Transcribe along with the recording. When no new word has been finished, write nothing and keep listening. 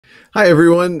Hi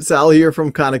everyone, Sal here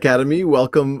from Khan Academy.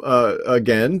 Welcome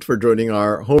again for joining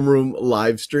our homeroom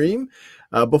live stream.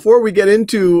 Before we get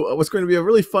into what's going to be a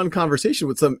really fun conversation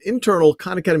with some internal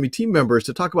Khan Academy team members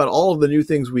to talk about all of the new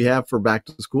things we have for back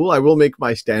to school, I will make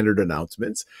my standard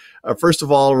announcements. First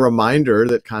of all, a reminder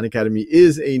that Khan Academy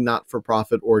is a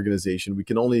not-for-profit organization. We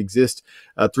can only exist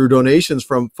through donations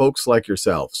from folks like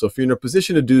yourself. So if you're in a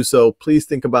position to do so, please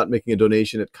think about making a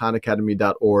donation at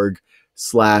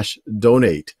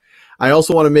khanacademy.org/donate. I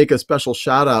also want to make a special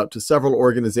shout out to several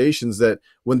organizations that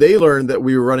when they learned that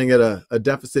we were running at a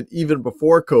deficit even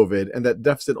before COVID, and that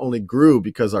deficit only grew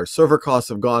because our server costs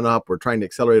have gone up, we're trying to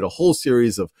accelerate a whole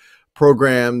series of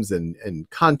programs and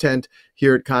content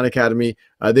here at Khan Academy.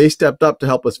 They stepped up to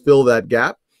help us fill that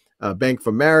gap. Bank of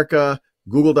America,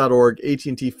 Google.org,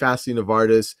 AT&T, Fastly,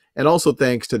 Novartis, and also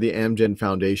thanks to the Amgen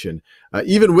Foundation.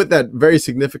 Even with that very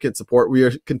significant support, we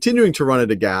are continuing to run at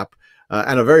a gap.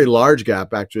 And a very large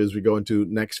gap, actually, as we go into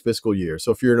next fiscal year.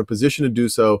 So if you're in a position to do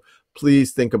so,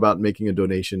 please think about making a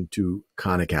donation to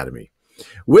Khan Academy.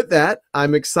 With that,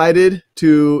 I'm excited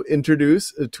to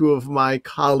introduce two of my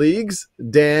colleagues,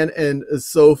 Dan and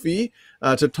Sophie,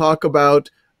 to talk about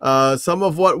some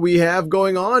of what we have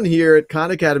going on here at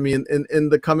Khan Academy in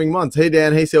the coming months. Hey,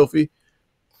 Dan. Hey, Sophie.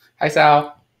 Hi,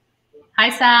 Sal. Hi,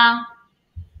 Sal.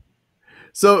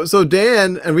 So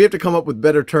Dan, and we have to come up with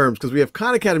better terms because we have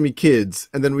Khan Academy Kids,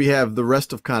 and then we have the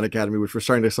rest of Khan Academy, which we're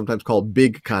starting to sometimes call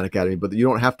Big Khan Academy, but you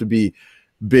don't have to be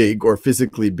big or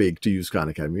physically big to use Khan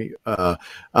Academy. But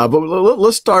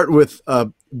let's start with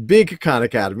Big Khan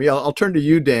Academy. I'll turn to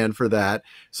you, Dan, for that.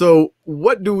 So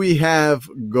what do we have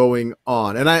going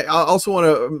on? And I also want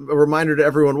a reminder to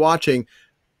everyone watching,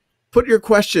 put your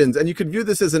questions, and you could view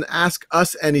this as an Ask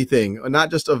Us Anything, not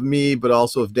just of me, but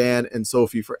also of Dan and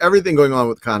Sophie for everything going on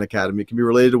with Khan Academy. It can be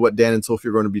related to what Dan and Sophie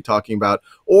are going to be talking about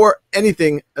or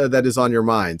anything that is on your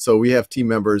mind. So we have team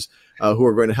members who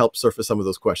are going to help surface some of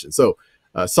those questions. So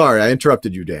sorry, I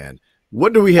interrupted you, Dan.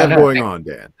 What do we have going on,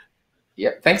 Dan?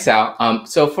 Yeah, thanks, Sal.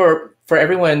 So for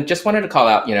everyone, just wanted to call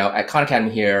out, at Khan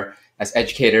Academy here, as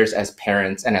educators, as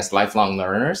parents, and as lifelong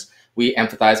learners, we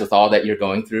empathize with all that you're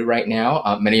going through right now.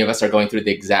 Many of us are going through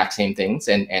the exact same things,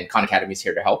 and Khan Academy is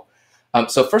here to help.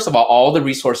 So first of all the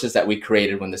resources that we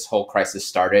created when this whole crisis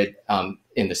started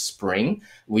in the spring,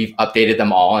 we've updated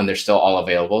them all, and they're still all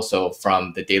available. So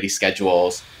from the daily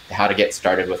schedules to how to get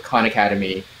started with Khan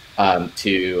Academy,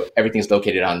 to everything's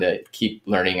located on the Keep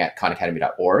Learning at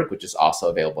khanacademy.org, which is also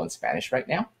available in Spanish right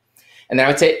now. And then I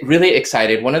would say really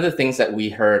excited. One of the things that we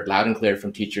heard loud and clear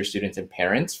from teachers, students, and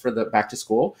parents for the back to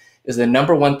school is the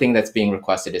number one thing that's being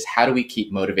requested is how do we keep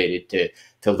motivated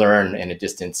to learn in a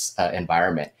distance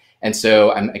environment? And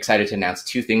so I'm excited to announce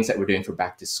two things that we're doing for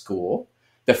back to school.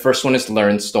 The first one is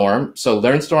LearnStorm. So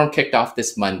LearnStorm kicked off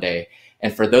this Monday.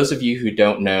 And for those of you who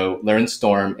don't know,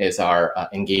 LearnStorm is our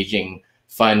engaging,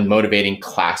 fun, motivating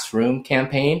classroom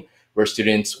campaign where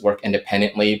students work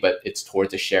independently, but it's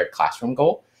towards a shared classroom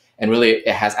goal. And really,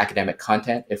 it has academic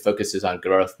content, it focuses on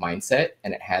growth mindset,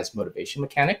 and it has motivation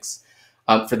mechanics.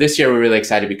 For this year, we're really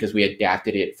excited because we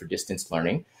adapted it for distance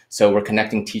learning. So we're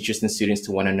connecting teachers and students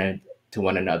to one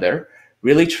another,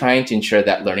 really trying to ensure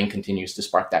that learning continues to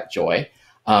spark that joy.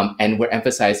 And we're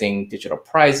emphasizing digital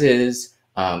prizes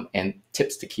and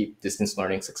tips to keep distance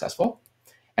learning successful.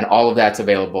 And all of that's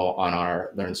available on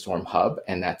our LearnStorm hub,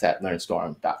 and that's at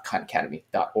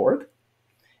learnstorm.khanacademy.org.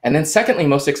 And then secondly,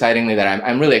 most excitingly, that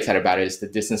I'm really excited about is the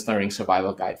Distance Learning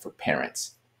Survival Guide for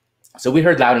Parents. So we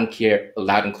heard loud and clear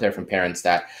from parents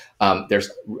that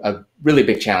there's a really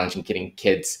big challenge in getting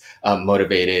kids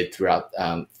motivated throughout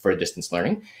for distance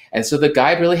learning. And so the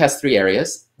guide really has three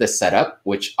areas: the setup,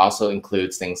 which also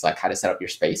includes things like how to set up your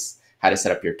space, how to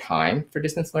set up your time for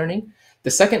distance learning. The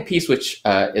second piece, which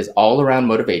is all around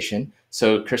motivation.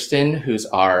 So Kristen, who's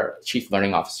our Chief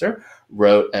Learning Officer,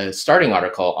 wrote a starting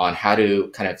article on how to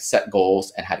kind of set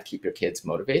goals and how to keep your kids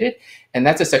motivated. And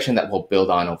that's a section that we'll build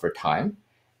on over time.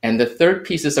 And the third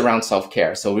piece is around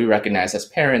self-care. So we recognize as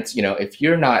parents, if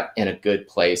you're not in a good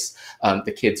place,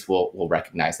 the kids will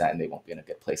recognize that and they won't be in a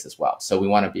good place as well. So we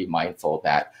want to be mindful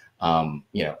that,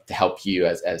 to help you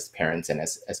as parents and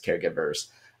as caregivers,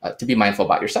 to be mindful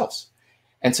about yourselves.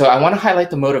 And so I want to highlight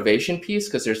the motivation piece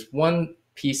because there's one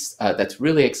piece that's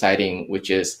really exciting, which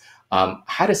is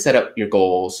how to set up your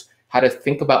goals, how to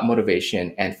think about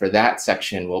motivation. And for that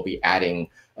section, we'll be adding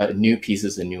new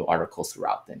pieces and new articles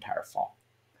throughout the entire fall.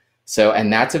 So,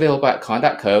 and that's available at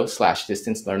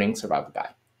khan.co/distance learning survival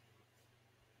guide.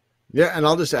 Yeah, and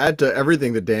I'll just add to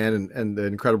everything that Dan and the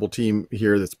incredible team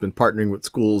here that's been partnering with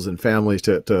schools and families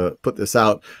to put this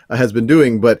out has been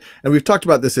doing. And we've talked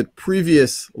about this at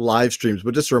previous live streams,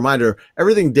 but just a reminder,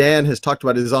 everything Dan has talked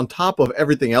about is on top of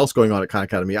everything else going on at Khan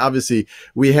Academy. Obviously,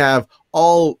 we have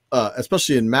all,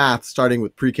 especially in math, starting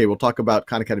with pre-K. We'll talk about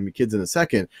Khan Academy Kids in a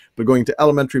second, but going to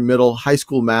elementary, middle, high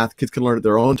school math, kids can learn at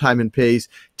their own time and pace.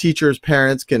 Teachers,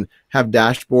 parents can have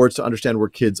dashboards to understand where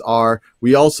kids are.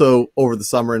 We also, over the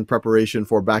summer in preparation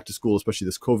for back to school, especially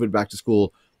this COVID back to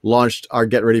school, launched our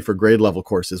Get Ready for Grade Level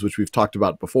courses, which we've talked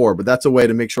about before. But that's a way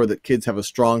to make sure that kids have a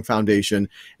strong foundation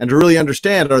and to really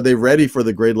understand, are they ready for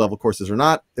the grade level courses or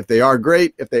not? If they are,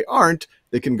 great. If they aren't,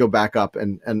 they can go back up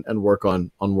and work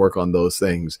on those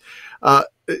things.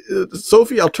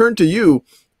 Sophie, I'll turn to you.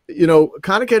 You know,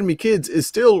 Khan Academy Kids is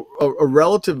still a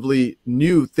relatively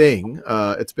new thing.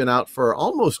 It's been out for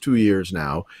almost 2 years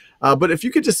now. But if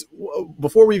you could just,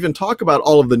 before we even talk about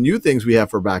all of the new things we have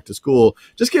for back to school,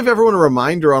 just give everyone a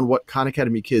reminder on what Khan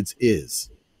Academy Kids is.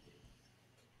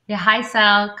 Yeah, hi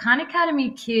Sal. Khan Academy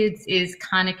Kids is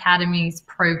Khan Academy's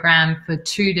program for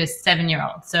 2 to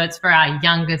 7-year-olds. So it's for our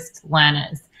youngest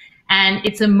learners. And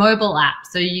it's a mobile app,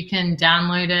 so you can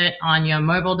download it on your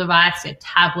mobile device, your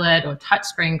tablet or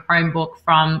touchscreen Chromebook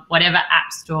from whatever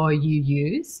app store you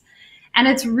use. And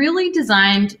it's really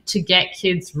designed to get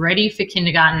kids ready for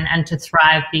kindergarten and to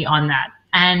thrive beyond that.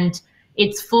 And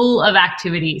it's full of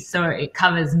activities. So it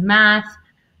covers math,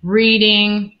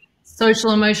 reading,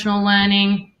 social emotional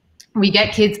learning. We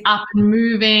get kids up and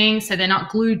moving so they're not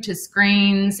glued to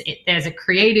screens. There's a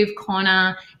creative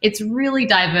corner. It's really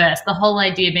diverse. The whole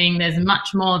idea being there's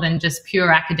much more than just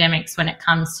pure academics when it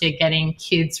comes to getting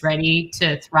kids ready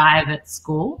to thrive at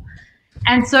school.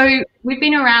 And so we've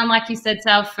been around, like you said,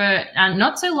 Sal, for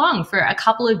not so long, for a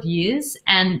couple of years,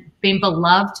 and been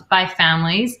beloved by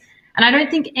families. And I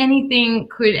don't think anything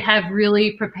could have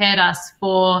really prepared us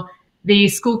for the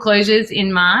school closures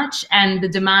in March and the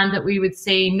demand that we would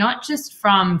see, not just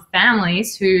from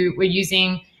families who were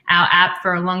using our app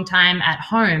for a long time at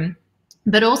home,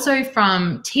 but also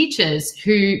from teachers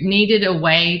who needed a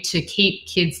way to keep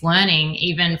kids learning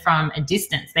even from a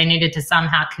distance. They needed to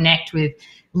somehow connect with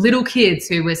little kids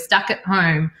who were stuck at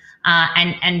home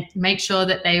and make sure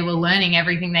that they were learning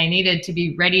everything they needed to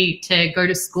be ready to go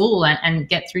to school and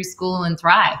get through school and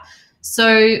thrive.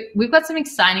 So we've got some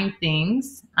exciting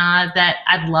things that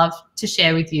I'd love to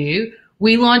share with you.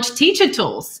 We launched teacher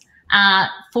tools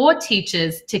for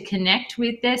teachers to connect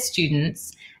with their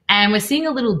students. And we're seeing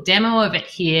a little demo of it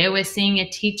here. We're seeing a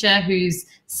teacher who's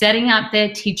setting up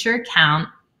their teacher account.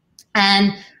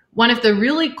 And one of the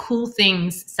really cool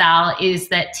things, Sal, is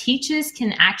that teachers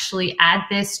can actually add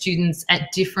their students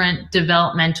at different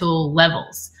developmental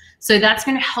levels. So that's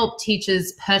going to help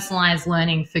teachers personalize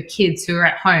learning for kids who are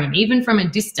at home, even from a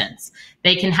distance.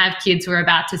 They can have kids who are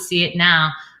about to see it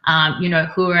now,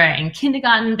 who are in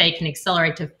kindergarten. They can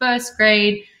accelerate to first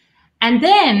grade. And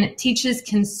then teachers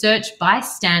can search by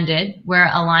standard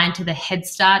where aligned to the Head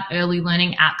Start Early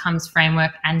Learning Outcomes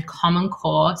Framework and Common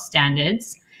Core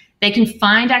standards. They can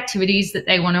find activities that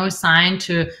they want to assign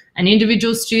to an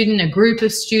individual student, a group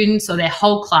of students, or their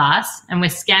whole class. And we're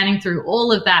scanning through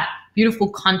all of that beautiful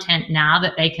content now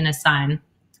that they can assign.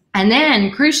 And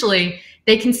then, crucially,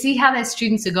 they can see how their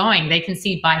students are going. They can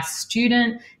see by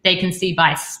student, they can see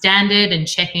by standard and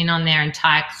check in on their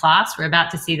entire class. We're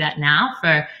about to see that now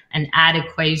for an add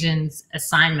equations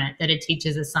assignment that a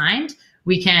teacher's assigned.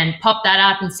 We can pop that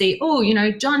up and see,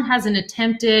 John hasn't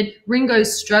attempted,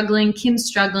 Ringo's struggling, Kim's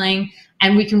struggling,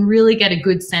 and we can really get a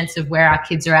good sense of where our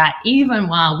kids are at, even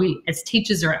while we as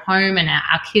teachers are at home and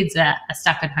our kids are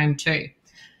stuck at home too.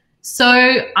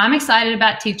 So I'm excited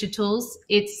about teacher tools.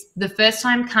 It's the first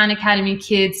time Khan Academy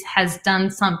Kids has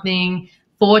done something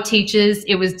for teachers.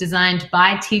 It was designed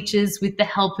by teachers with the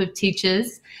help of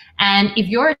teachers. And if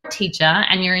you're a teacher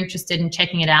and you're interested in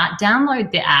checking it out, download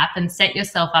the app and set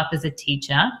yourself up as a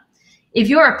teacher. If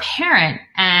you're a parent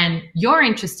and you're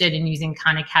interested in using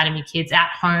Khan Academy Kids at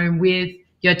home with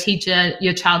your teacher,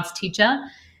 your child's teacher,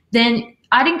 then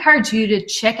I'd encourage you to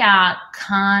check out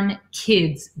khankids.org.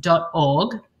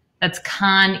 That's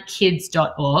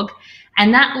khankids.org.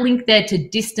 And that link there to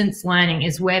distance learning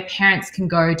is where parents can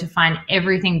go to find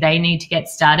everything they need to get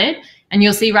started. And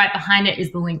you'll see right behind it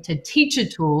is the link to teacher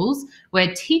tools,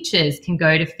 where teachers can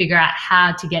go to figure out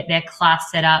how to get their class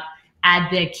set up,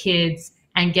 add their kids,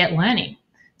 and get learning.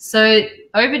 So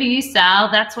over to you,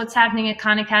 Sal. That's what's happening at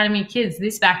Khan Academy Kids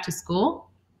this back to school.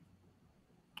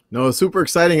 No, super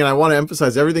exciting. And I want to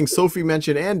emphasize everything Sophie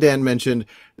mentioned and Dan mentioned.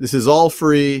 This is all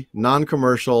free,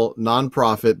 non-commercial,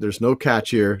 non-profit. There's no catch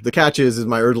here. The catch is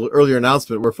my earlier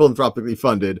announcement. We're philanthropically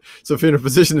funded. So if you're in a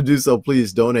position to do so,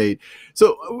 please donate.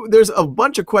 So there's a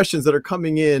bunch of questions that are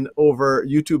coming in over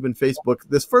YouTube and Facebook.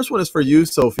 This first one is for you,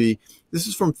 Sophie. This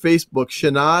is from Facebook.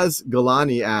 Shanaz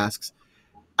Galani asks,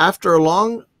 after a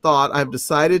long thought, I've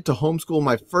decided to homeschool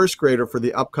my first grader for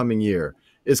the upcoming year.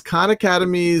 Is Khan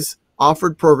Academy's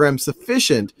offered program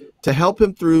sufficient to help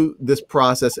him through this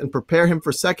process and prepare him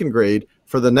for second grade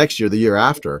for the next year, the year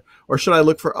after? Or should I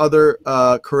look for other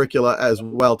curricula as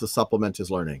well to supplement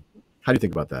his learning? How do you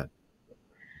think about that?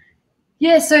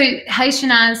 Yeah, so hey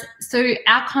Shanaz, so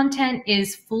our content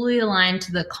is fully aligned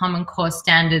to the Common Core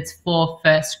standards for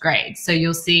first grade. So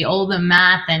you'll see all the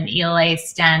math and ELA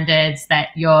standards that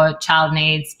your child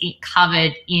needs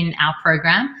covered in our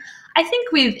program. I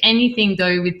think with anything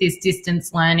though, with this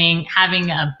distance learning, having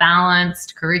a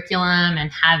balanced curriculum and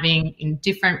having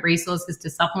different resources to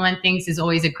supplement things is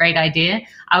always a great idea.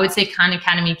 I would say Khan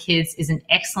Academy Kids is an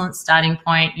excellent starting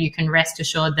point. You can rest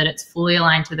assured that it's fully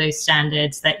aligned to those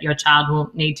standards that your child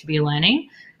will need to be learning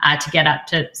to get up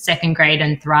to second grade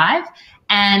and thrive.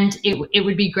 And it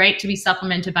would be great to be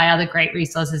supplemented by other great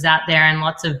resources out there and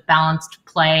lots of balanced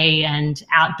play and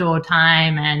outdoor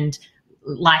time and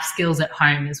life skills at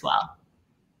home as well.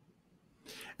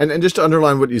 And just to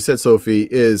underline what you said, Sophie,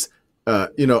 is,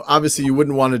 obviously you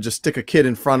wouldn't want to just stick a kid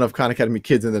in front of Khan Academy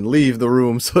Kids and then leave the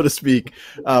room, so to speak.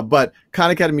 But Khan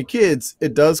Academy Kids,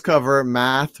 it does cover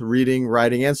math, reading,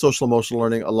 writing, and social emotional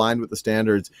learning aligned with the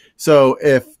standards. So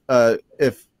if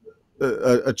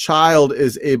a child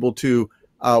is able to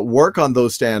work on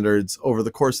those standards over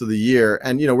the course of the year,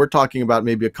 and we're talking about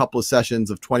maybe a couple of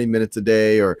sessions of 20 minutes a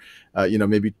day, or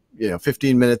maybe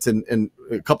 15 minutes and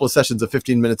a couple of sessions of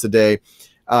 15 minutes a day.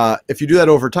 If you do that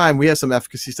over time, we have some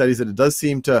efficacy studies that it does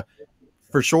seem to,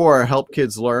 for sure, help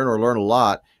kids learn or learn a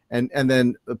lot. And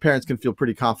then the parents can feel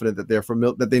pretty confident that they're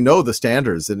familiar, that they know the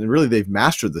standards, and really they've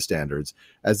mastered the standards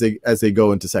as they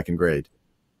go into second grade.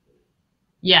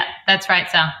 Yeah, that's right,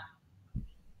 Sal.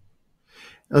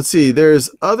 Let's see, there's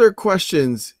other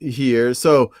questions here.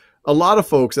 So a lot of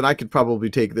folks, and I could probably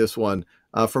take this one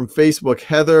from Facebook,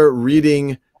 Heather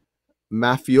Reading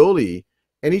Maffioli,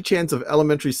 any chance of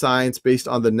elementary science based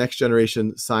on the next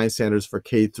generation science standards for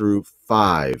K through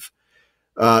 5?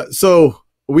 So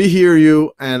we hear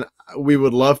you, and we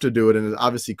would love to do it. And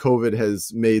obviously COVID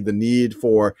has made the need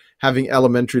for having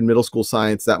elementary and middle school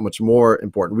science that much more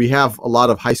important. We have a lot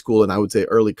of high school and I would say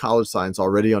early college science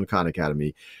already on Khan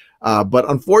Academy. But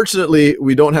unfortunately,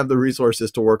 we don't have the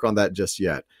resources to work on that just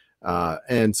yet.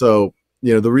 And so,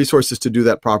 the resources to do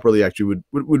that properly actually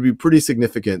would be pretty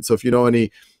significant. So if you know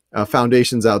any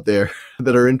foundations out there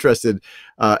that are interested,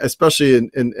 especially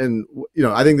in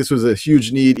I think this was a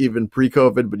huge need even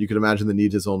pre-COVID, but you can imagine the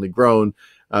need has only grown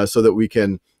so that we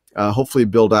can hopefully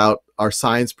build out our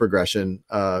science progression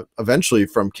eventually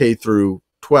from K through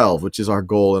 12, which is our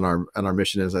goal and our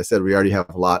mission. As I said, we already have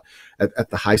a lot at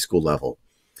the high school level.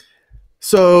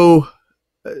 So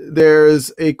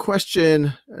there's a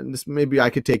question, and this maybe I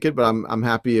could take it, but I'm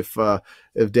happy if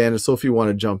Dan and Sophie want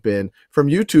to jump in. From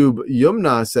YouTube,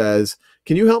 Yumna says,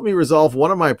 "Can you help me resolve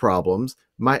one of my problems?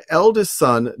 My eldest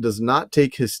son does not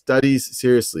take his studies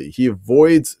seriously. He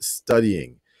avoids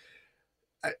studying."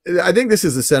 I think this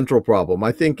is a central problem.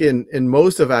 I think in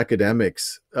most of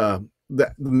academics,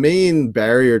 the main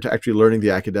barrier to actually learning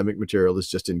the academic material is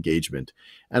just engagement.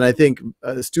 And I think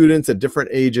students at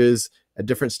different ages, at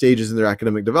different stages in their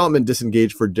academic development,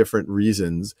 disengage for different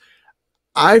reasons.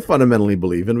 I fundamentally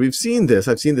believe, and we've seen this,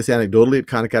 I've seen this anecdotally at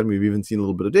Khan Academy, we've even seen a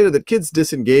little bit of data, that kids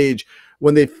disengage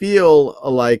when they feel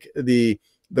like the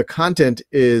content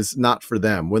is not for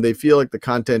them, when they feel like the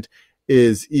content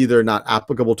is either not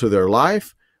applicable to their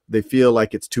life, they feel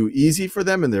like it's too easy for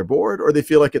them and they're bored, or they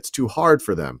feel like it's too hard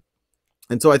for them.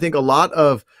 And so I think a lot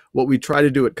of what we try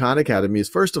to do at Khan Academy is,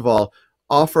 first of all,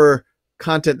 offer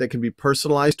content that can be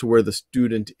personalized to where the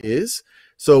student is.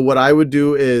 So what I would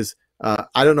do is,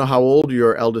 I don't know how old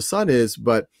your eldest son is,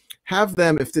 but have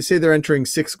them, if they say they're entering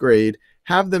 6th grade,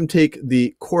 have them take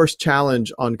the course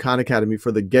challenge on Khan Academy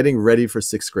for the Getting Ready for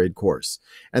 6th Grade course.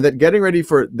 And that getting ready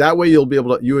for, that way you'll be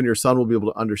able to, you and your son will be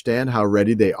able to understand how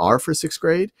ready they are for 6th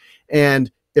grade.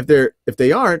 And if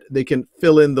they aren't, they can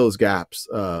fill in those gaps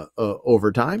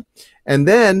over time. And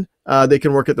then they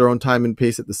can work at their own time and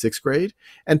pace at the 6th grade.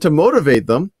 And to motivate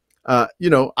them, I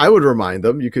would remind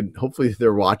them, you could, hopefully if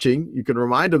they're watching, you can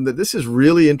remind them that this is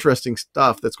really interesting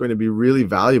stuff that's going to be really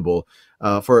valuable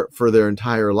for their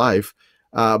entire life.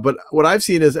 But what I've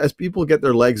seen is as people get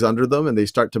their legs under them and they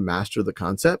start to master the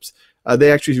concepts,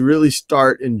 they actually really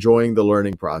start enjoying the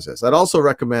learning process. I'd also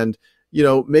recommend,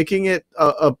 making it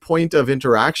a point of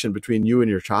interaction between you and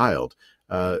your child.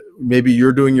 Maybe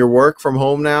you're doing your work from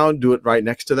home now, do it right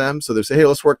next to them. So they say, hey,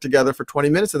 let's work together for 20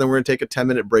 minutes, and then we're going to take a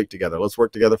 10-minute break together. Let's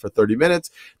work together for 30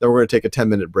 minutes, then we're going to take a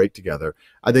 10-minute break together.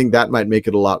 I think that might make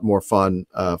it a lot more fun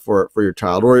for your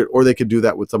child, or they could do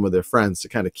that with some of their friends to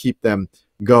kind of keep them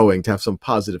going, to have some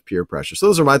positive peer pressure. So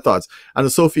those are my thoughts.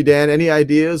 And Sophie, Dan, any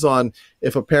ideas on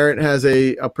if a parent has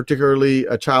particularly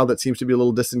a child that seems to be a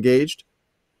little disengaged?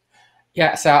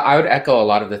 Yeah, so I would echo a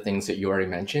lot of the things that you already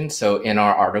mentioned. So in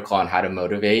our article on how to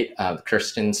motivate,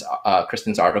 Kristen's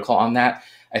article on that,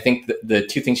 I think the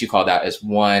two things you called out is,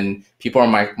 one, people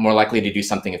are more likely to do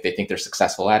something if they think they're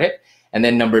successful at it. And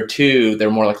then number two, they're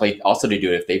more likely also to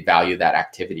do it if they value that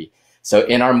activity. So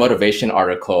in our motivation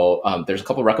article, there's a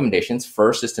couple of recommendations.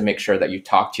 First is to make sure that you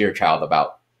talk to your child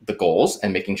about the goals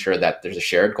and making sure that there's a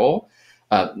shared goal.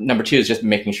 Number two is just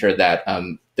making sure that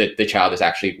the child is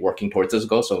actually working towards those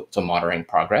goals, so monitoring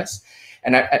progress.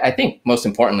 And I think most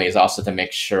importantly is also to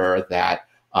make sure that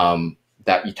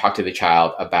that you talk to the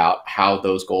child about how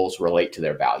those goals relate to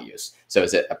their values. So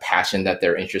is it a passion that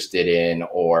they're interested in,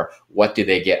 or what do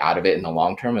they get out of it in the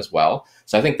long term as well?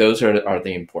 So I think those are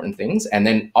the important things. And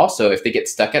then also, if they get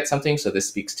stuck at something, so this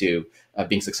speaks to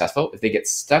being successful, if they get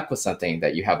stuck with something,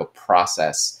 that you have a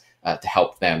process to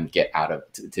help them get out of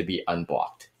to be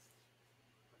unblocked.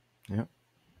 Yeah.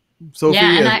 Sophie,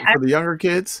 for the younger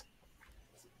kids?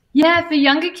 Yeah, for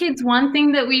younger kids, one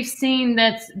thing that we've seen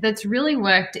that's really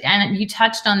worked, and you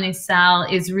touched on this, Sal,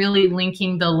 is really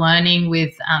linking the learning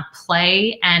with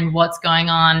play and what's going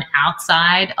on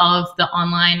outside of the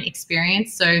online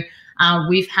experience. So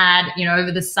we've had,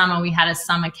 over the summer, we had a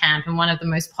summer camp, and one of the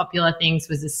most popular things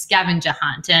was a scavenger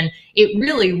hunt. And it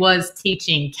really was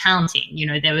teaching counting.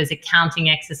 There was a counting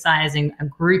exercise and a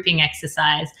grouping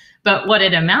exercise. But what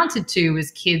it amounted to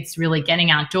was kids really getting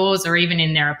outdoors, or even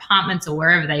in their apartments or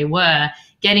wherever they were,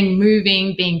 getting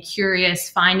moving, being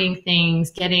curious, finding things,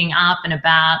 getting up and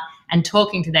about, and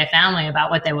talking to their family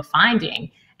about what they were finding.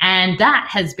 And that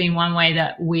has been one way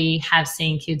that we have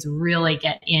seen kids really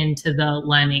get into the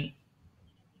learning.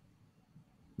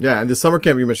 Yeah, and the summer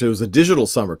camp you mentioned, it was a digital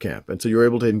summer camp, and so you were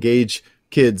able to engage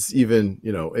kids even,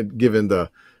 given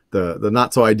the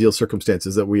not so ideal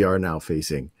circumstances that we are now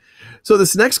facing. So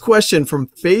this next question from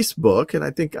Facebook, and I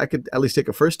think I could at least take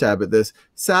a first stab at this.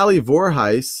 Sally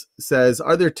Voorheis says,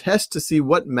 are there tests to see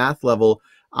what math level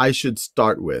I should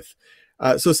start with?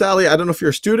 So Sally, I don't know if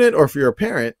you're a student or if you're a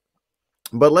parent,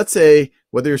 but let's say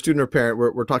whether you're a student or parent,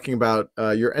 we're talking about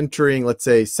you're entering, let's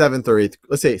say seventh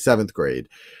grade.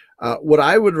 What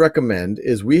I would recommend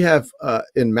is we have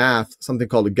in math something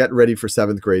called a Get Ready for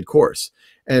 7th Grade course.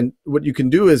 And what you can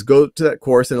do is go to that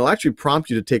course, and it'll actually prompt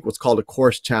you to take what's called a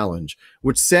course challenge,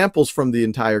 which samples from the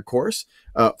entire course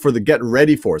for the Get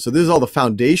Ready for. So this is all the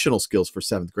foundational skills for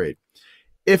 7th grade.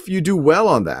 If you do well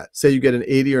on that, say you get an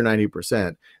 80 or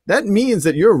 90%, that means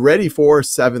that you're ready for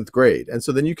 7th grade. And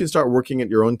so then you can start working at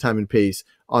your own time and pace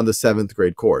on the 7th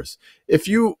grade course. If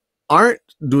you aren't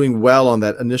doing well on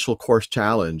that initial course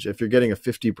challenge, if you're getting a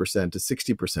 50% to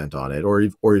 60% on it,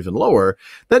 or even lower,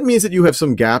 that means that you have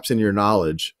some gaps in your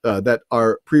knowledge that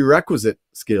are prerequisite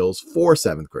skills for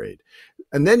 7th grade.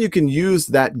 And then you can use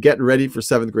that Get Ready for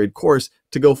 7th grade course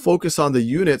to go focus on the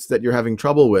units that you're having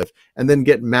trouble with, and then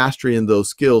get mastery in those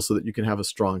skills so that you can have a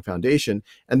strong foundation,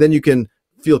 and then you can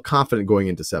feel confident going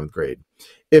into 7th grade.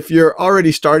 If you're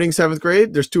already starting 7th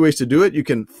grade, there's two ways to do it. You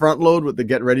can front load with the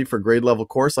Get Ready for Grade Level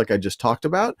course like I just talked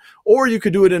about, or you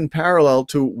could do it in parallel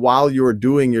to while you're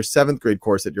doing your 7th grade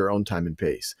course at your own time and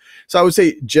pace. So I would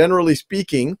say, generally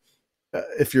speaking,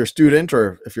 if you're a student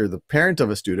or if you're the parent of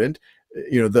a student,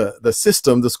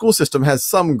 the school system has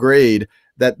some grade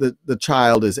that the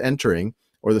child is entering,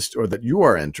 or that you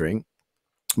are entering.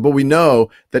 But we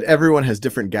know that everyone has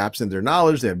different gaps in their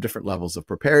knowledge. They have different levels of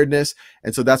preparedness.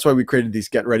 And so that's why we created these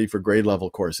Get Ready for Grade Level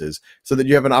courses, so that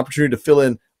you have an opportunity to fill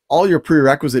in all your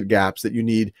prerequisite gaps that you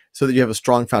need so that you have a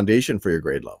strong foundation for your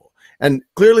grade level. And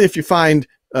clearly, if you find,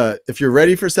 if you're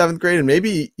ready for 7th grade, and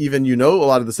maybe even a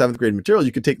lot of the 7th grade material,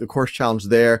 you could take the course challenge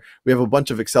there. We have a bunch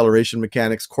of acceleration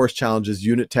mechanics, course challenges,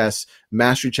 unit tests,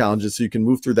 mastery challenges, so you can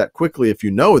move through that quickly if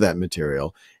you know that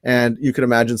material. And you can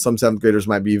imagine some 7th graders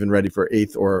might be even ready for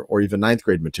 8th or even 9th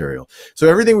grade material. So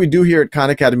everything we do here at Khan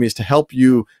Academy is to help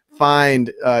you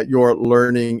find your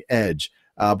learning edge.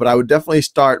 But I would definitely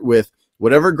start with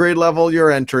whatever grade level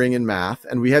you're entering in math,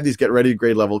 and we have these Get Ready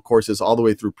Grade Level courses all the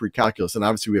way through pre-calculus, and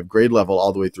obviously we have grade level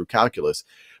all the way through calculus.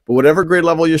 But whatever grade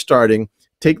level you're starting,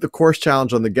 take the course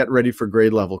challenge on the Get Ready for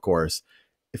Grade Level course,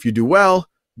 If you do well,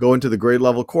 go into the grade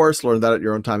level course, learn that at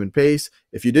your own time and pace.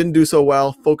 If you didn't do so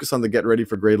well, focus on the get ready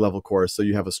for grade level course so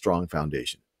you have a strong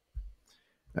foundation.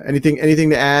 Anything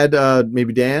to add,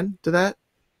 maybe Dan, to that?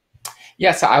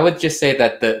 Yeah, so I would just say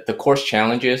that the course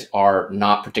challenges are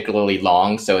not particularly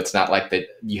long, so it's not like that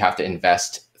you have to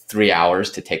invest 3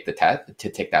 hours to take the test, to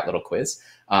take that little quiz.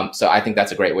 So I think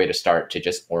that's a great way to start, to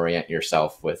just orient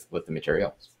yourself with the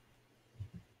materials.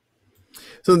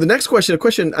 So the next question,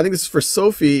 I think this is for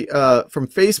Sophie from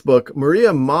Facebook.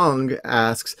 Maria Mong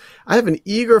asks, I have an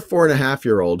eager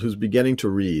 4.5-year-old who's beginning to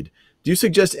read. Do you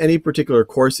suggest any particular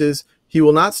courses? He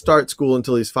will not start school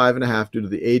until he's 5.5 due to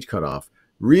the age cutoff.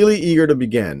 Really eager to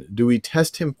begin. Do we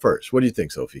test him first? What do you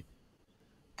think, Sophie?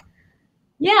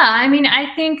 Yeah, I mean,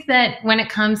 I think that when it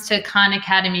comes to Khan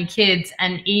Academy kids,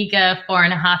 an eager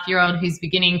 4.5-year-old who's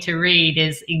beginning to read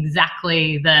is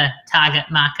exactly the target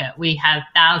market. We have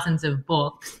thousands of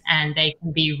books and they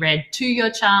can be read to your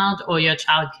child or your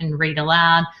child can read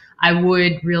aloud. I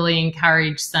would really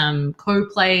encourage some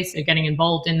co-play, so getting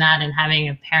involved in that and having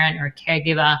a parent or a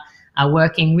caregiver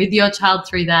working with your child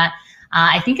through that.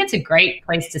 I think it's a great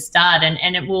place to start,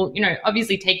 and it will,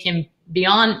 obviously take him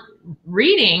beyond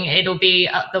reading. It'll be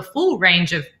the full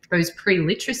range of those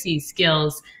pre-literacy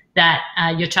skills that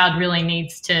your child really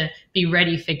needs to be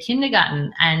ready for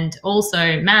kindergarten, and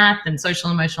also math and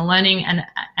social emotional learning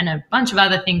and a bunch of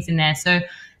other things in there. So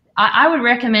I would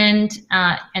recommend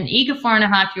an eager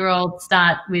 4.5-year-old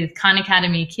start with Khan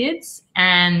Academy kids,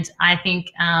 and I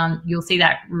think you'll see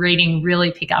that reading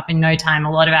really pick up in no time.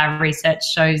 A lot of our research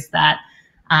shows that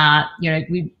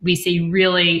we see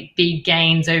really big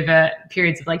gains over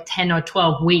periods of like 10 or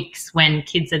 12 weeks when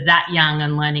kids are that young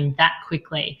and learning that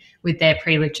quickly with their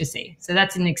pre-literacy. So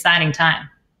that's an exciting time.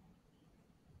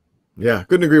 Yeah,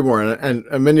 couldn't agree more. And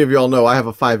many of you all know I have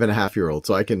a 5.5-year-old,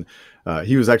 so I can.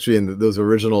 He was actually in those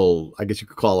original, I guess you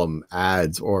could call them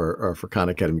ads, or for Khan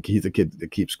Academy. He's a kid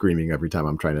that keeps screaming every time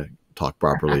I'm trying to talk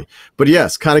properly. But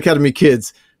yes, Khan Academy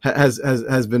Kids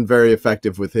has been very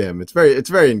effective with him. It's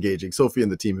very engaging. Sophie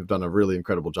and the team have done a really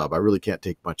incredible job. I really can't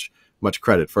take much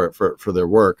credit for their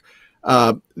work.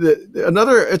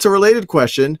 It's a related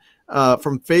question.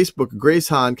 From Facebook, Grace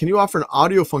Hahn, can you offer an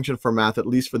audio function for math, at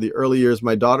least for the early years?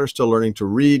 My daughter's still learning to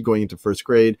read, going into first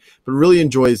grade, but really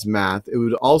enjoys math. It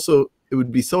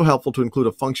would be so helpful to include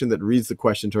a function that reads the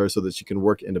question to her so that she can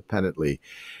work independently.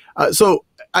 So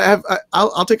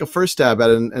I'll take a first stab at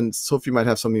it, and Sophie might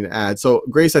have something to add. So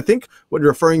Grace, I think what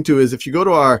you're referring to is if you go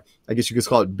to our, I guess you could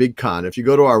call it Big Khan, if you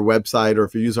go to our website or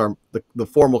if you use the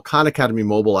formal Khan Academy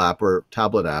mobile app or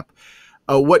tablet app,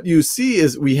 what you see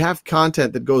is we have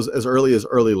content that goes as early as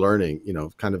early learning,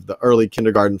 kind of the early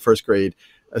kindergarten, first grade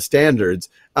standards.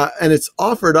 And it's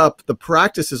offered up, the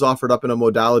practice is offered up in a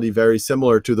modality very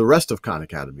similar to the rest of Khan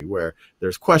Academy, where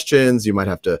there's questions, you might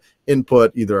have to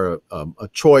input either a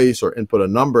choice or input a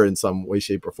number in some way,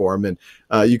 shape, or form. And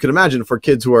you can imagine for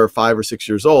kids who are 5 or 6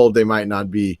 years old, they might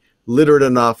not be literate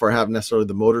enough or have necessarily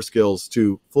the motor skills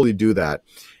to fully do that.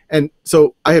 And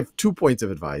so I have 2 points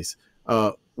of advice.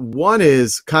 One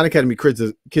is Khan Academy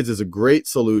Kids is a great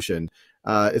solution.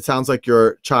 It sounds like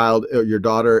your child, your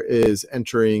daughter, is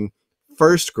entering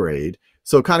first grade.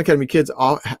 So Khan Academy Kids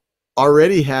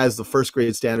already has the first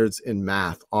grade standards in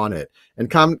math on it. And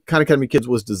Khan Academy Kids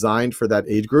was designed for that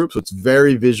age group. So it's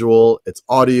very visual, it's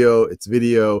audio, it's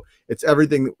video, it's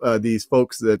everything these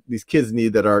kids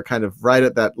need that are kind of right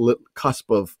at that cusp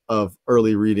of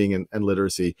early reading and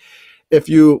literacy. If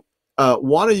you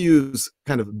want to use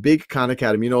kind of big Khan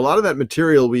Academy, a lot of that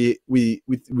material we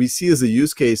see as a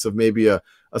use case of maybe a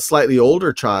slightly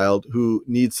older child who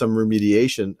needs some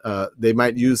remediation. They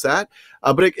might use that,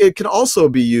 but it can also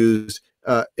be used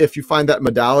if you find that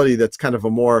modality that's kind of a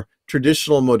more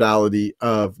traditional modality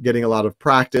of getting a lot of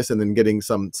practice and then getting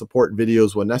some support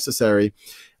videos when necessary.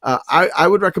 I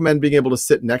would recommend being able to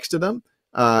sit next to them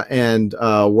and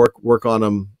work on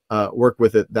them. Work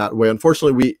with it that way.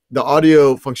 Unfortunately, the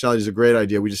audio functionality is a great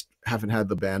idea. We just haven't had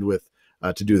the bandwidth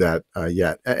to do that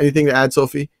yet. Anything to add,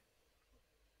 Sophie?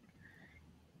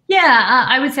 Yeah,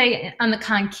 I would say on the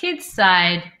Khan Kids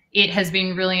side, it has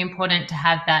been really important to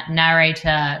have that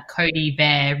narrator, Cody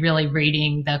Bear, really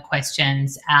reading the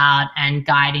questions out and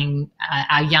guiding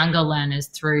our younger learners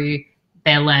through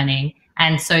their learning.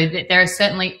 And so there are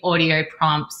certainly audio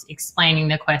prompts explaining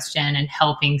the question and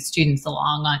helping students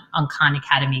along on Khan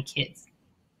Academy Kids.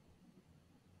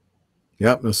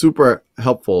 Yep, super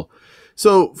helpful.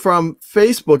 So from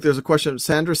Facebook, there's a question.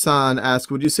 Sandra San asked,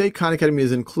 would you say Khan Academy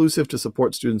is inclusive to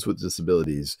support students with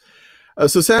disabilities?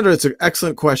 So Sandra, it's an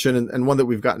excellent question and one that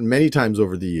we've gotten many times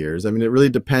over the years. I mean, it really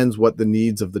depends what the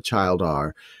needs of the child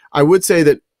are. I would say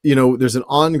that there's an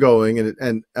ongoing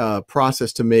and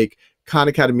process to make Khan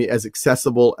Academy as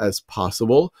accessible as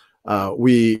possible.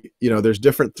 There's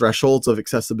different thresholds of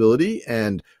accessibility,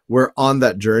 and we're on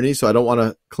that journey. So I don't want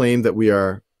to claim that we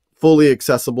are fully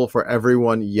accessible for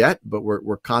everyone yet, but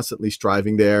we're constantly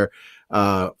striving there.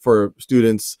 For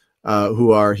students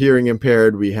who are hearing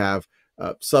impaired, we have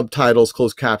subtitles,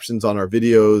 closed captions on our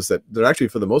videos that they're actually,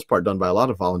 for the most part, done by a lot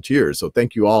of volunteers. So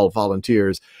thank you all,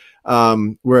 volunteers.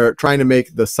 We're trying to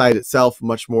make the site itself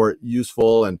much more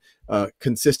useful and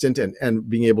consistent, and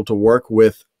being able to work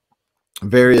with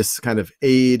various kind of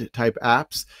aid type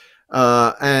apps.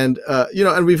 And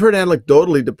we've heard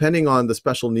anecdotally, depending on the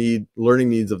special learning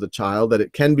needs of the child, that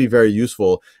it can be very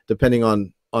useful depending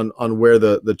on where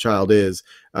the child is.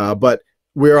 But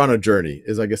we're on a journey,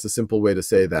 is I guess a simple way to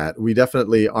say that. We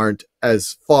definitely aren't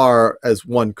as far as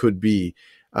one could be.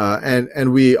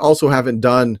 And we also haven't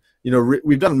done,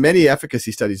 we've done many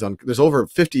efficacy studies on, there's over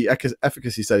 50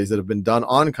 efficacy studies that have been done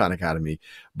on Khan Academy,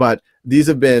 but these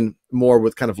have been more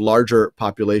with kind of larger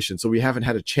populations. So we haven't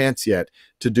had a chance yet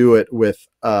to do it with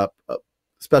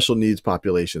special needs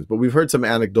populations, but we've heard some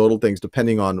anecdotal things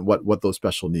depending on what those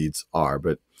special needs are.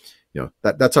 But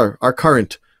that's our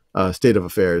current state of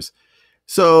affairs.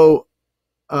 So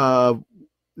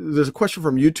there's a question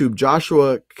from YouTube,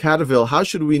 Joshua Cataville. How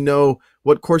should we know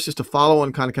what courses to follow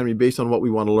on Khan Academy based on what we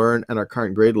want to learn and our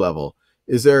current grade level?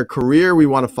 Is there a career we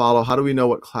want to follow? How do we know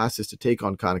what classes to take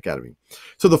on Khan Academy?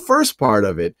 So the first part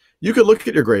of it, you could look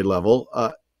at your grade level.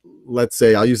 Let's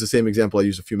say, I'll use the same example I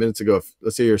used a few minutes ago.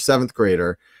 Let's say you're a 7th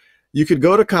grader. You could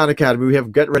go to Khan Academy. We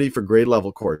have Get Ready for Grade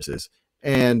Level courses.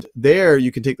 And there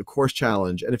you can take the course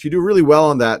challenge. And if you do really well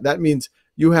on that, that means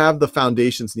you have the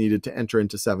foundations needed to enter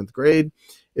into 7th grade.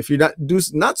 If you do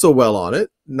not so well on it,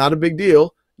 not a big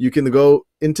deal. You can go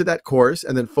into that course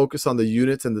and then focus on the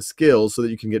units and the skills so that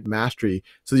you can get mastery,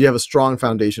 so that you have a strong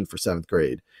foundation for 7th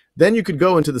grade. Then you could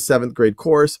go into the 7th grade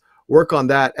course, work on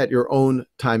that at your own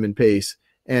time and pace,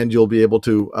 and you'll be able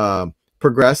to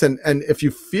progress. And if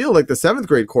you feel like the 7th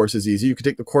grade course is easy, you can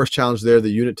take the course challenge there, the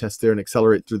unit test there, and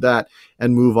accelerate through that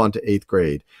and move on to 8th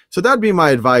grade. So that'd be my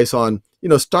advice on,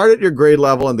 start at your grade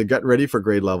level and the Get Ready for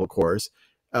Grade Level course.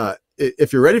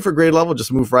 If you're ready for grade level,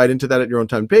 just move right into that at your own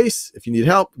time pace. If you need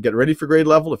help, get ready for grade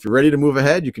level. If you're ready to move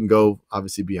ahead, you can go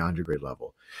obviously beyond your grade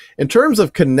level. In terms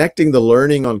of connecting the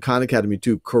learning on Khan Academy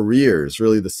to careers,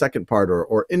 really the second part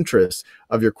or interests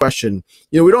of your question,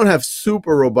 we don't have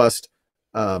super robust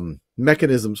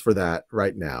mechanisms for that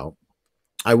right now.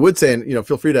 I would say, and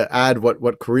feel free to add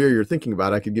what career you're thinking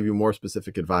about. I could give you more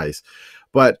specific advice,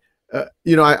 but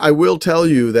I will tell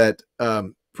you that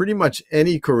pretty much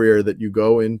any career that you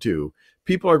go into,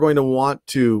 people are going to want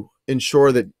to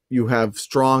ensure that you have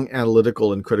strong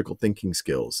analytical and critical thinking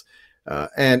skills.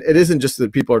 And it isn't just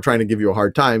that people are trying to give you a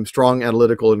hard time. Strong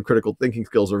analytical and critical thinking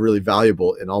skills are really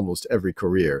valuable in almost every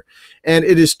career. And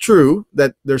it is true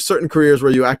that there's certain careers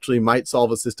where you actually might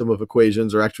solve a system of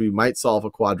equations or actually might solve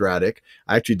a quadratic.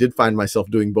 I actually did find myself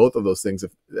doing both of those things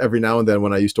every now and then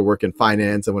when I used to work in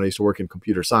finance and when I used to work in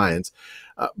computer science.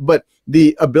 But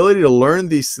the ability to learn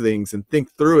these things and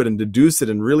think through it and deduce it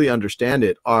and really understand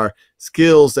it are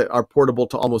skills that are portable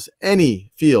to almost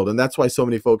any field. And that's why so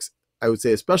many folks, I would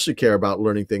say, especially care about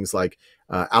learning things like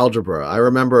algebra. I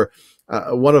remember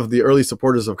one of the early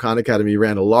supporters of Khan Academy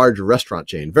ran a large restaurant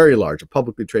chain, very large, a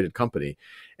publicly traded company.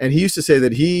 And he used to say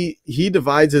that he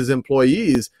divides his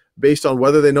employees based on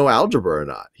whether they know algebra or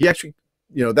not. He actually,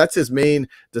 that's his main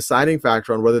deciding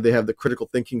factor on whether they have the critical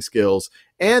thinking skills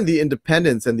and the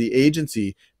independence and the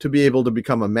agency to be able to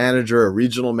become a manager, a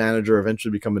regional manager, eventually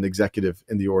become an executive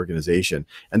in the organization.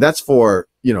 And that's for,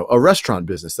 a restaurant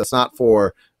business. That's not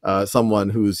for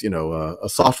someone who's, a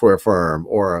software firm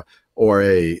or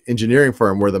a engineering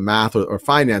firm where the math or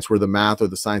finance, where the math or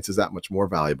the science is that much more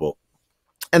valuable.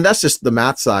 And that's just the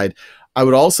math side. I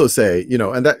would also say,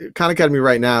 and that Khan Academy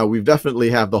right now, we've definitely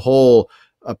have the whole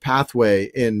pathway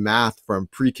in math from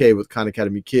pre-K with Khan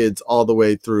Academy kids all the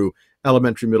way through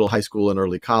elementary, middle, high school, and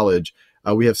early college.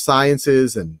 We have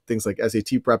sciences and things like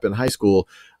SAT prep in high school.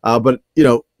 But,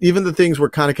 even the things where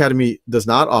Khan Academy does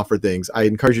not offer things, I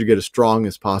encourage you to get as strong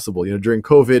as possible. During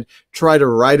COVID, try to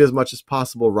write as much as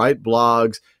possible, write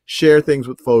blogs, share things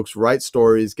with folks, write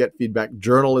stories, get feedback,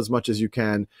 journal as much as you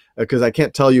can, because I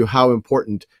can't tell you how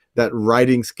important that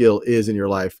writing skill is in your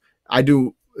life. I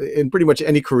do. In pretty much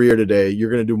any career today, you're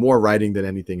going to do more writing than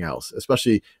anything else,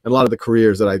 especially in a lot of the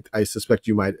careers that I suspect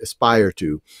you might aspire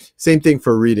to. Same thing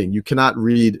for reading. You cannot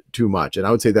read too much. And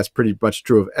I would say that's pretty much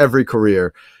true of every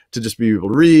career. To just be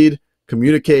able to read,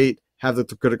 communicate, have the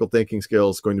critical thinking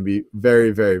skills is going to be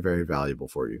very, very, very valuable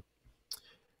for you.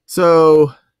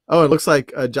 So Oh, it looks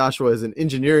like Joshua has an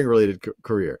engineering-related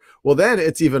career. Well, then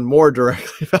it's even more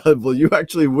directly valuable. You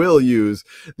actually will use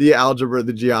the algebra,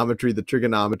 the geometry, the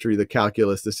trigonometry, the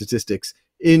calculus, the statistics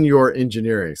in your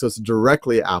engineering. So it's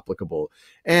directly applicable.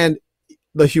 And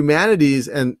the humanities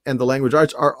and the language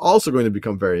arts are also going to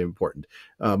become very important.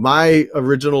 My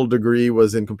original degree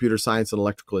was in computer science and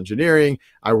electrical engineering.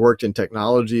 I worked in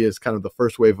technology as kind of the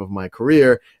first wave of my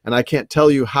career. And I can't tell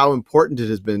you how important it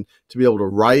has been to be able to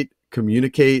write,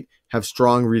 communicate, have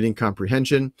strong reading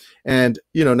comprehension. And,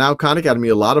 now Khan Academy,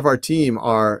 a lot of our team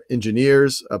are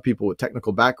engineers, people with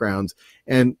technical backgrounds.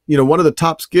 And, one of the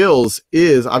top skills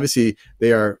is obviously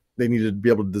they need to be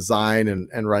able to design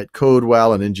and write code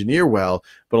well and engineer well.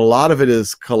 But a lot of it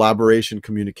is collaboration,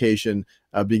 communication,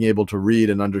 being able to read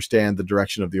and understand the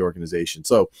direction of the organization.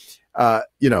 So,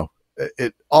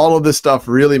 all of this stuff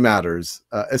really matters,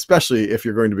 especially if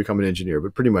you're going to become an engineer,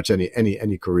 but pretty much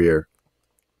any career.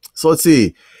 So let's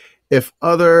see if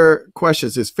other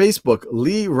questions is Facebook.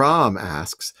 Lee Ram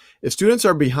asks, if students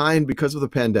are behind because of the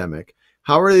pandemic,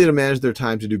 how are they to manage their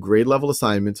time to do grade level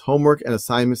assignments, homework, and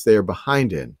assignments they are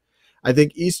behind in? I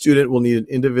think each student will need an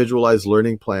individualized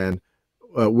learning plan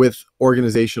with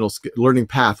learning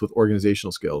path with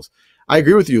organizational skills. I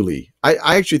agree with you, Lee. I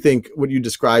actually think what you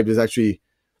described is actually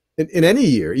in any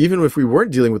year, even if we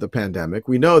weren't dealing with a pandemic,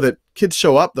 we know that kids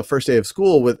show up the first day of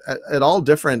school at all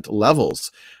different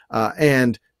levels.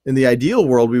 And in the ideal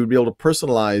world, we would be able to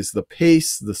personalize the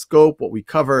pace, the scope, what we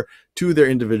cover to their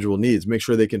individual needs, make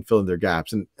sure they can fill in their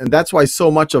gaps. And that's why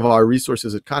so much of our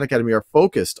resources at Khan Academy are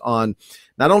focused on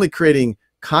not only creating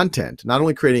content, not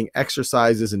only creating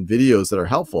exercises and videos that are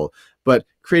helpful, but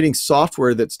creating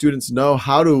software that students know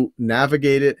how to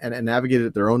navigate it and navigate it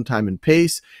at their own time and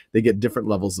pace. They get different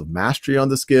levels of mastery on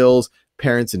the skills.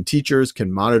 Parents and teachers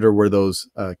can monitor where those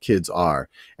kids are.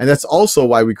 And that's also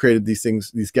why we created these things,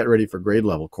 these get ready for grade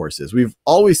level courses. We've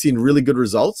always seen really good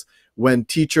results when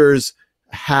teachers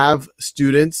have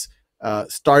students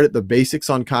start at the basics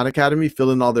on Khan Academy,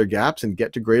 fill in all their gaps and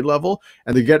get to grade level.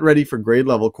 And the get ready for grade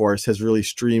level course has really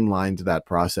streamlined that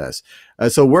process.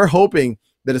 So we're hoping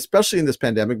that especially in this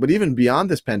pandemic, but even beyond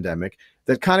this pandemic,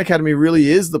 that Khan Academy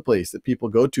really is the place that people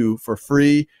go to for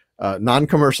free,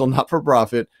 non-commercial, not for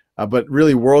profit, but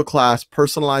really world-class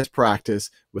personalized practice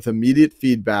with immediate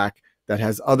feedback that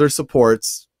has other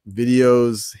supports,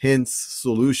 videos, hints,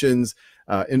 solutions,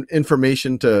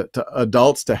 information to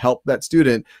adults to help that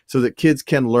student so that kids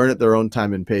can learn at their own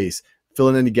time and pace, fill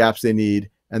in any gaps they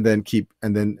need, and then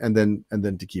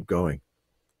to keep going.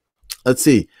 Let's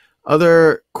see.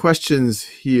 Other questions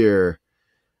here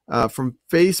from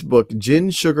Facebook. Jin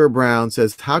Sugar Brown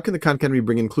says, how can the Khan Academy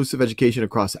bring inclusive education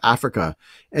across Africa?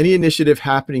 Any initiative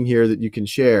happening here that you can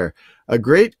share? A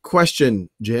great question,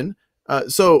 Jin.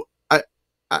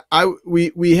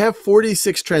 We have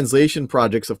 46 translation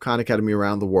projects of Khan Academy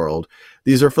around the world.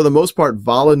 These are for the most part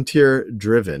volunteer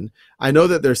driven. I know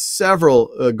that there's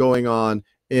several going on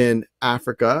in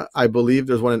Africa. I believe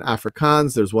there's one in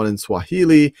Afrikaans, there's one in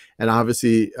Swahili, and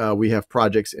obviously we have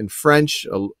projects in French,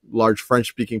 large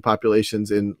French-speaking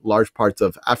populations in large parts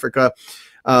of Africa.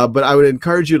 But I would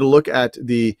encourage you to look at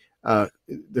the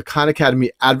Khan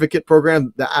Academy Advocate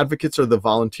Program. The advocates are the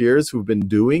volunteers who've been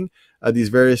doing these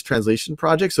various translation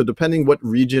projects. So depending what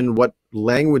region, what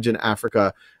language in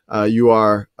Africa you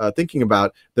are thinking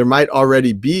about, there might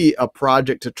already be a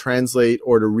project to translate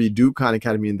or to redo Khan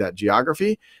Academy in that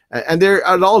geography. And they're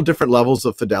at all different levels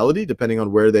of fidelity, depending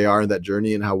on where they are in that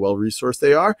journey and how well-resourced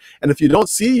they are. And if you don't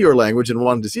see your language and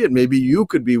want to see it, maybe you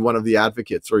could be one of the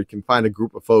advocates, or you can find a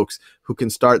group of folks who can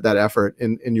start that effort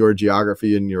in your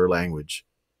geography, in your language.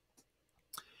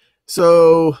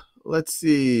 So let's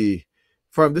see.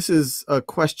 This is a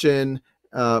question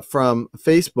from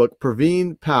Facebook.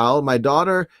 Praveen Pal, my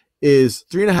daughter is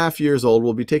 3.5 years old,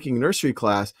 will be taking nursery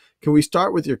class. Can we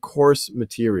start with your course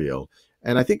material?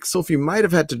 And I think Sophie might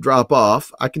have had to drop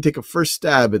off. I can take a first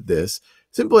stab at this.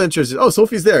 Simple answer is, oh,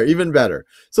 Sophie's there, even better.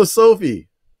 So Sophie,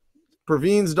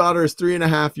 Praveen's daughter is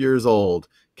 3.5 years old.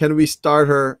 Can we start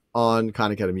her on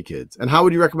Khan Academy Kids? And how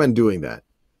would you recommend doing that?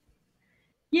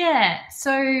 Yeah,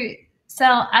 so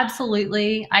Sal,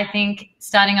 absolutely. I think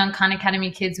starting on Khan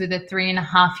Academy Kids with a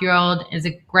 3.5-year-old is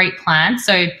a great plan.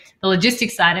 So the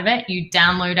logistics side of it, you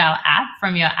download our app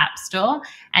from your app store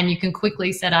and you can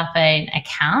quickly set up an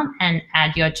account and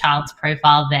add your child's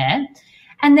profile there.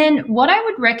 And then what I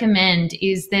would recommend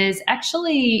is there's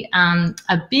actually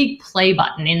a big play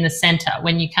button in the center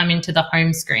when you come into the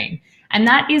home screen. And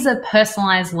that is a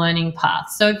personalized learning path.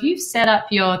 So if you've set up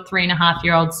your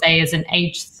 3.5-year-old, say, as an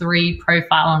age 3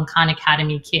 profile on Khan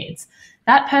Academy Kids,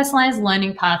 that personalized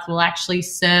learning path will actually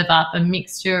serve up a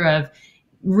mixture of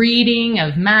reading,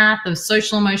 of math, of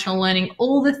social emotional learning,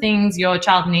 all the things your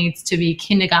child needs to be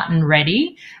kindergarten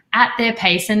ready at their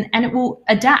pace, and it will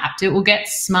adapt. It will get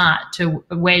smart to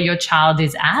where your child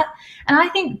is at. And I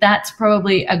think that's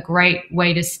probably a great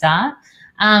way to start.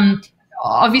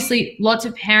 Obviously, lots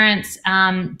of parents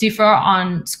differ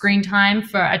on screen time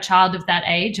for a child of that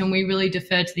age, and we really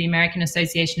defer to the American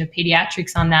Association of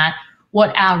Pediatrics on that.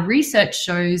 What our research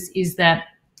shows is that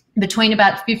between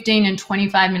about 15 and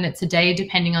 25 minutes a day,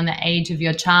 depending on the age of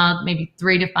your child, maybe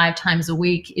 3 to 5 times a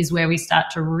week is where we start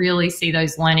to really see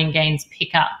those learning gains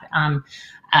pick up.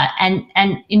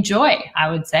 And enjoy,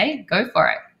 I would say. Go for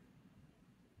it.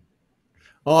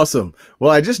 Awesome.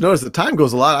 Well, I just noticed the time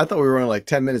goes a lot. I thought we were only like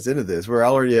 10 minutes into this. We're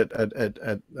already at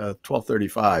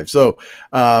 12:35. So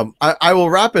I will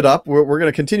wrap it up. We're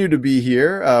going to continue to be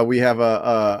here. We have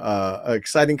a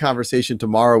exciting conversation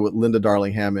tomorrow with Linda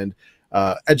Darling-Hammond,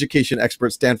 education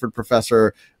expert, Stanford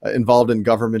professor, involved in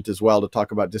government as well, to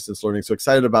talk about distance learning. So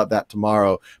excited about that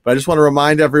tomorrow. But I just want to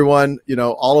remind everyone,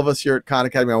 all of us here at Khan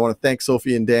Academy, I want to thank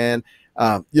Sophie and Dan.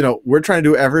 We're trying to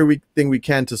do everything we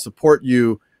can to support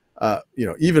you,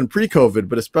 even pre-COVID,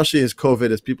 but especially as COVID,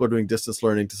 as people are doing distance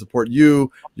learning, to support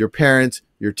you, your parents,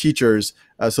 your teachers,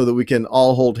 so that we can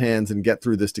all hold hands and get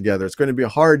through this together. It's going to be a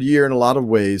hard year in a lot of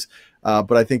ways,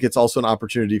 but I think it's also an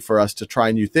opportunity for us to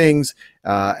try new things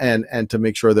and to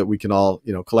make sure that we can all,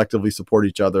 collectively support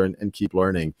each other and keep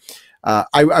learning.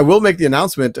 I will make the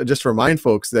announcement just to remind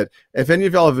folks that if any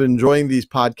of y'all have been enjoying these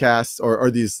podcasts or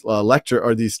these lecture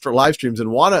or these live streams and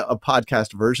want a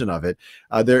podcast version of it,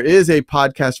 there is a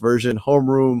podcast version,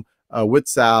 Homeroom with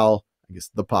Sal, I guess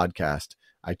the podcast.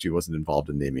 I actually wasn't involved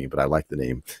in naming, but I like the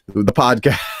name. The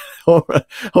podcast,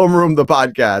 Homeroom, the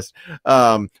podcast,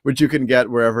 which you can get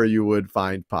wherever you would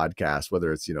find podcasts,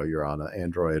 whether it's, you're on an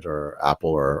Android or Apple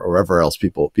or wherever else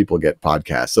people get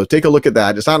podcasts. So take a look at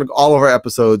that. It's not all of our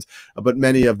episodes, but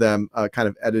many of them kind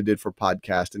of edited for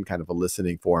podcast in kind of a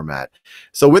listening format.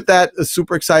 So with that,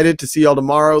 super excited to see y'all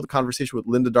tomorrow, the conversation with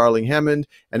Linda Darling-Hammond.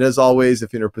 And as always,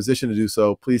 if you're in a position to do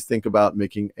so, please think about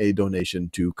making a donation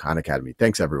to Khan Academy.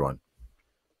 Thanks, everyone.